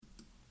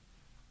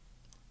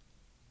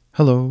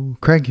Hello,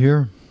 Craig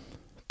here.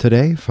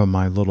 Today, from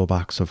my little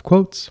box of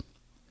quotes,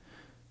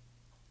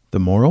 the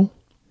moral: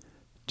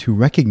 to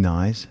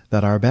recognize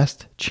that our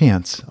best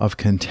chance of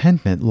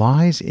contentment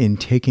lies in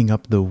taking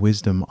up the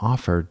wisdom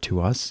offered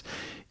to us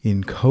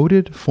in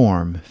coded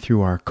form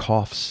through our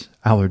coughs,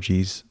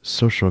 allergies,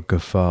 social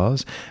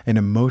guffaws, and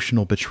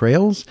emotional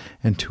betrayals,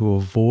 and to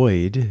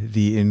avoid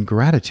the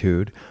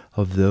ingratitude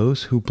of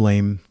those who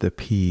blame the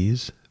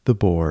peas, the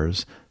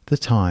boars, the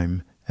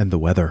time, and the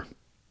weather.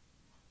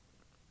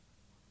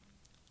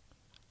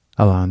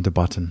 Alaine de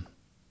Botton.